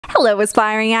Hello,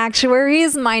 aspiring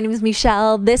actuaries. My name is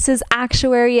Michelle. This is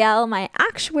Actuarial, my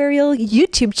actuarial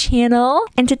YouTube channel.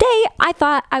 And today I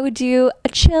thought I would do a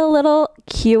chill little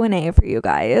Q&A for you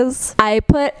guys. I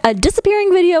put a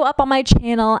disappearing video up on my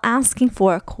channel asking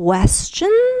for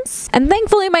questions. And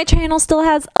thankfully my channel still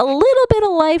has a little bit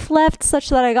of life left such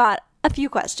that I got a few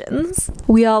questions.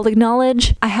 We all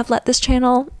acknowledge I have let this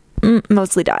channel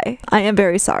mostly die. I am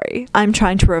very sorry. I'm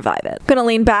trying to revive it. I'm gonna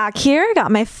lean back here,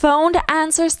 got my phone to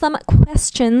answer some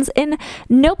questions in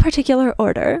no particular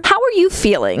order. How are you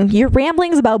feeling? Your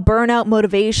ramblings about burnout,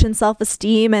 motivation,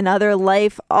 self-esteem, and other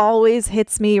life always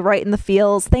hits me right in the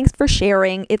feels. Thanks for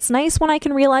sharing. It's nice when I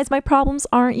can realize my problems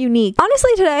aren't unique.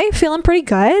 Honestly, today, feeling pretty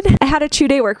good. I had a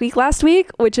 2-day work week last week,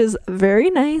 which is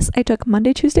very nice. I took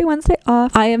Monday, Tuesday, Wednesday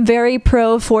off. I am very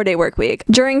pro 4-day work week.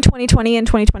 During 2020 and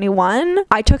 2021,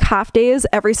 I took half days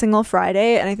every single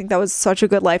Friday, and I think that was such a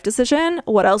good life decision.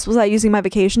 What else was I using my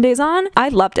vacation days on? I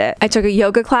loved it. I took a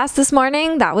yoga class this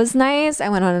morning. That was nice. I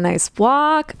went on a nice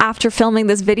walk. After filming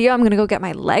this video, I'm gonna go get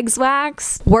my legs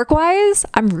waxed. Work-wise,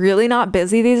 I'm really not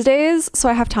busy these days, so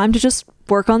I have time to just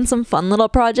work on some fun little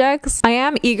projects. I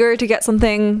am eager to get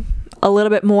something a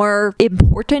little bit more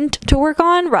important to work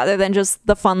on rather than just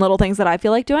the fun little things that I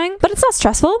feel like doing, but it's not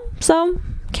stressful, so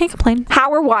can't complain.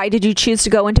 How or why did you choose to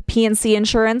go into P&C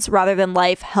insurance rather than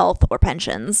life, health, or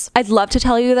pensions? I'd love to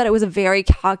tell you that it was a very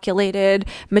calculated,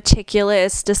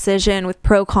 meticulous decision with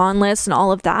pro-con lists and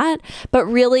all of that, but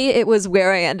really it was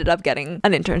where I ended up getting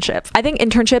an internship. I think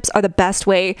internships are the best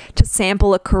way to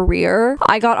sample a career.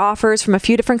 I got offers from a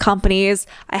few different companies.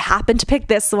 I happened to pick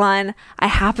this one. I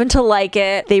happened to like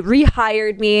it. They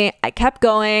rehired me. I kept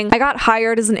going. I got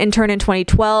hired as an intern in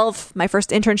 2012. My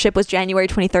first internship was January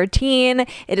 2013.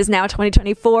 It is now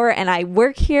 2024 and I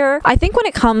work here. I think when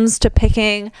it comes to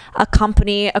picking a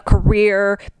company, a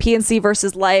career, P&C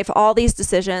versus life, all these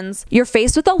decisions, you're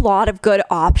faced with a lot of good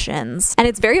options. And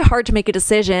it's very hard to make a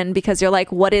decision because you're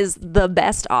like, what is the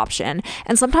best option?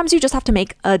 And sometimes you just have to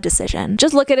make a decision.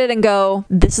 Just look at it and go,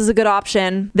 this is a good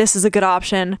option. This is a good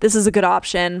option. This is a good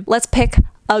option. Let's pick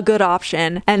a good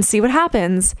option and see what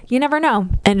happens. You never know.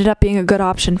 Ended up being a good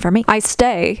option for me. I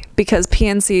stay because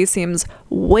P&C seems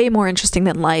way more interesting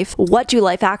than life. What do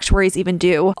life actuaries even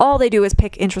do? All they do is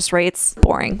pick interest rates.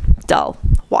 Boring. Dull.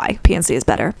 Why? P&C is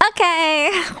better.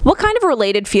 Okay. What kind of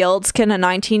related fields can a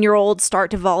 19-year-old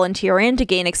start to volunteer in to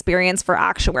gain experience for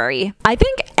actuary? I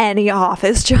think any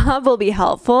office job will be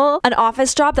helpful. An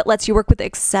office job that lets you work with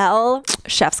Excel,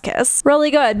 chef's kiss.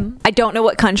 Really good. I don't know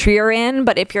what country you're in,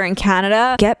 but if you're in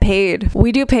Canada, get paid.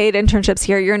 We do paid internships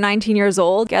here. You're 19 years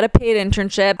old, get a paid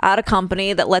internship at a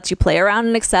company that lets you play around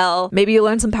in Excel. Maybe you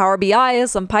learn some Power BI,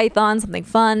 some Python, something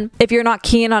fun. If you're not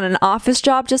keen on an office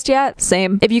job just yet,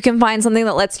 same. If you can find something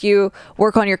that lets you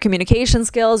work on your communication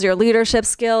skills, your leadership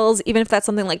skills, even if that's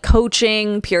something like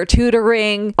coaching, peer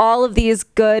tutoring, all of these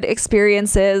good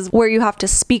experiences where you have to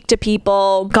speak to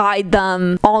people, guide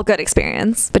them, all good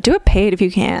experience. But do it paid if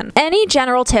you can. Any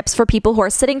general tips for people who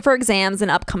are sitting for exams in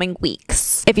upcoming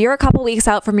weeks? If you're a couple weeks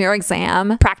out from your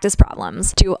exam, practice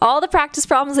problems. Do all the practice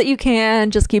problems that you can.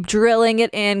 Just keep drilling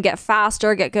it in, get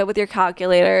faster, get good with your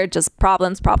calculator, just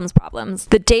problems, problems, problems.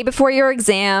 The day before your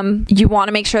exam, you want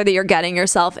to make sure that you're getting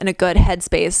yourself in a good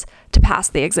headspace to pass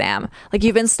the exam. Like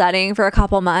you've been studying for a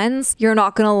couple months, you're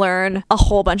not going to learn a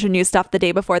whole bunch of new stuff the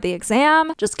day before the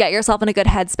exam. Just get yourself in a good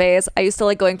headspace. I used to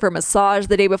like going for a massage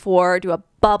the day before, do a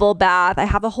bubble bath. I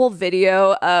have a whole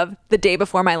video of the day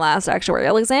before my last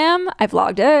actuarial exam. I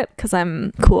vlogged it because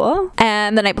I'm cool.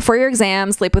 And the night before your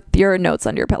exam, sleep with your notes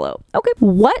under your pillow. Okay.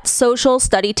 What social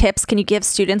study tips can you give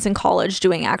students in college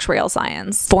doing actuarial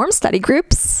science? Form study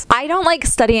groups. I don't like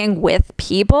studying with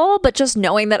people, but just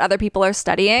knowing that other people are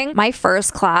studying. My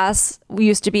first class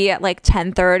used to be at like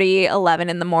 10:30, 11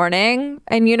 in the morning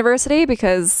in university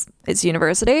because it's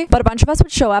university. But a bunch of us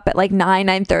would show up at like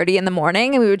 9:30 in the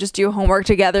morning and we would just do homework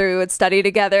together. We would study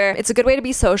together. It's a good way to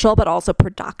be social, but also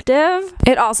productive.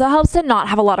 It also helps to not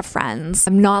have a lot of friends.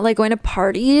 I'm not like going to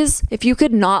parties. If you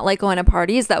could not like going to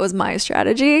parties, that was my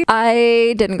strategy.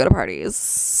 I didn't go to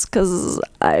parties because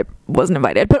I wasn't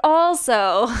invited, but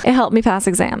also it helped me pass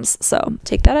exams. So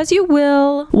take that as you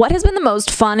will. What has been the most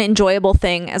fun, enjoyable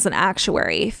thing as an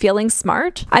actuary? Feeling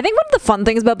smart? I think one of the fun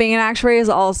things about being an actuary is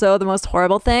also the most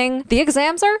horrible thing. The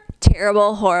exams are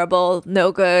terrible, horrible,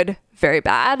 no good, very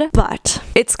bad, but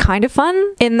it's kind of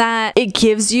fun in that it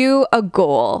gives you a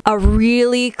goal, a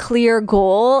really clear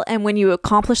goal, and when you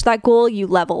accomplish that goal, you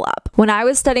level up. When I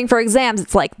was studying for exams,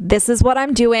 it's like, this is what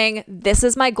I'm doing, this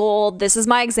is my goal, this is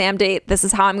my exam date, this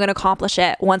is how I'm going to accomplish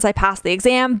it. Once I pass the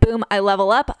exam, boom, I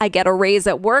level up, I get a raise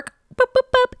at work, boop, boop,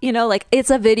 boop. You know, like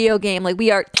it's a video game. Like we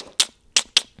are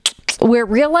where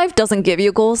real life doesn't give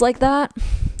you goals like that.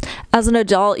 As an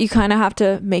adult, you kind of have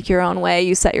to make your own way.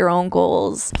 You set your own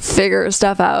goals, figure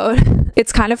stuff out.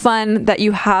 It's kind of fun that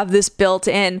you have this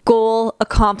built-in goal,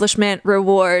 accomplishment,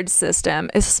 reward system,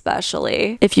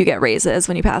 especially if you get raises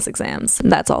when you pass exams.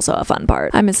 That's also a fun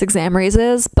part. I miss exam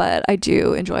raises, but I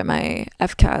do enjoy my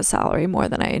FCAS salary more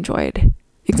than I enjoyed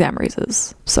exam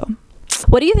raises. So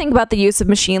what do you think about the use of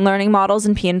machine learning models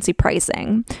in P&C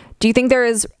pricing? Do you think there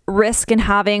is risk in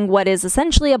having what is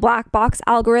essentially a black box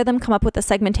algorithm come up with a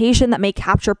segmentation that may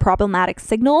capture problematic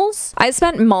signals? I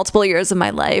spent multiple years of my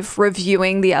life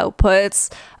reviewing the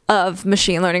outputs of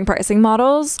machine learning pricing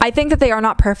models. I think that they are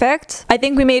not perfect. I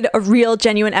think we made a real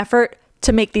genuine effort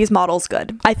to make these models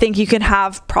good. I think you can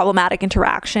have problematic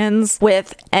interactions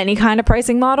with any kind of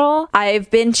pricing model. I've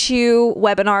been to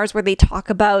webinars where they talk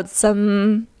about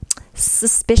some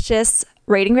suspicious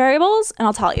rating variables, and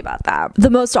I'll tell you about that. The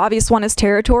most obvious one is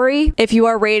territory. If you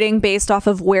are rating based off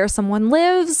of where someone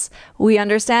lives, we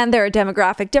understand there are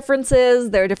demographic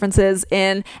differences, there are differences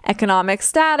in economic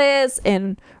status,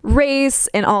 in race,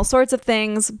 in all sorts of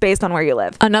things based on where you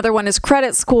live. Another one is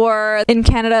credit score. In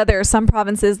Canada, there are some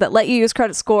provinces that let you use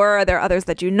credit score, there are others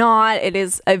that do not. It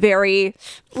is a very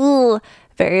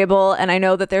variable, and I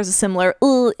know that there's a similar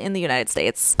in the United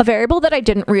States. A variable that I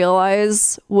didn't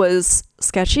realize was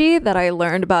sketchy that I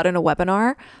learned about in a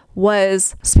webinar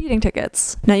was speeding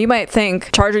tickets. Now you might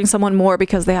think charging someone more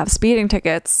because they have speeding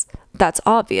tickets, that's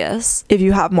obvious. If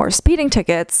you have more speeding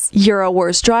tickets, you're a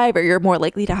worse driver, you're more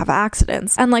likely to have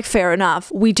accidents. And like, fair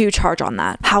enough, we do charge on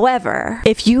that. However,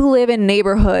 if you live in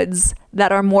neighborhoods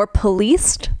that are more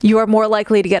policed, you are more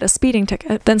likely to get a speeding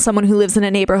ticket than someone who lives in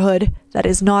a neighborhood that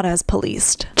is not as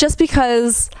policed. Just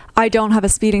because I don't have a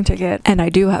speeding ticket, and I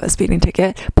do have a speeding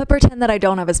ticket, but pretend that I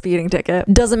don't have a speeding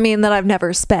ticket, doesn't mean that I've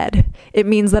never sped. It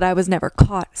means that I was never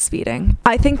caught speeding.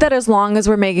 I think that as long as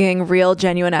we're making real,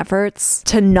 genuine efforts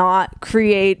to not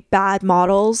create bad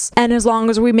models, and as long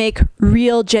as we make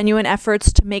real, genuine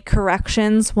efforts to make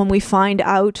corrections when we find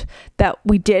out that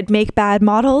we did make bad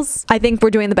models, I think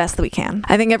we're doing the best that we can.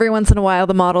 I think every once in a while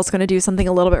the model's going to do something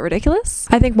a little bit ridiculous.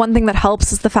 I think one thing that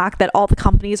helps is the fact that all the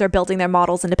companies are building their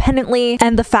models independently,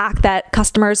 and the fact that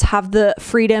customers have the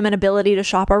freedom and ability to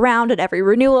shop around at every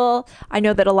renewal. I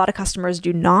know that a lot of customers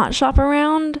do not shop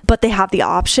around, but they have the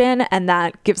option, and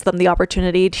that gives them the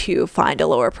opportunity to find a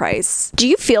lower price. Do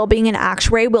you feel being an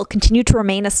actuary will continue to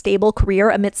remain a stable career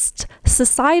amidst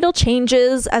societal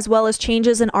changes as well as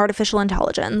changes in artificial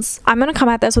intelligence? I'm going to come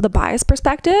at this with a biased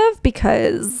perspective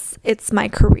because it's my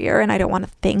career and I don't want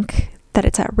to think that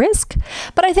it's at risk,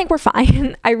 but I think we're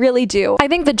fine. I really do. I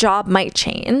think the job might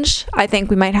change. I think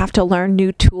we might have to learn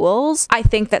new tools. I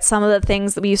think that some of the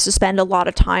things that we used to spend a lot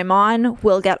of time on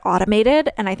will get automated,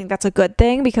 and I think that's a good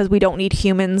thing because we don't need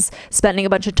humans spending a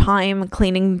bunch of time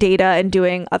cleaning data and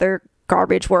doing other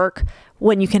garbage work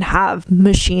when you can have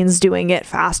machines doing it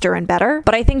faster and better.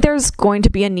 But I think there's going to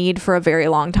be a need for a very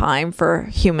long time for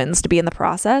humans to be in the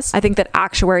process. I think that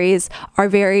actuaries are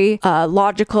very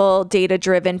logical,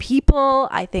 data-driven people.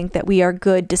 I think that we are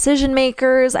good decision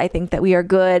makers. I think that we are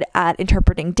good at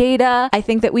interpreting data. I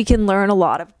think that we can learn a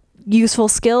lot of useful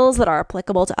skills that are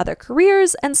applicable to other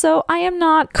careers, and so I am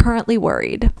not currently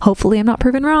worried. Hopefully I'm not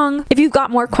proven wrong. If you've got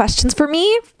more questions for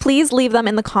me, please leave them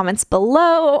in the comments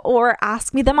below or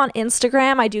ask me them on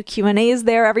Instagram. I do Q&As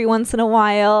there every once in a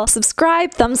while.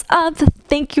 Subscribe, thumbs up.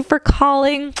 Thank you for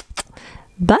calling.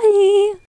 Bye.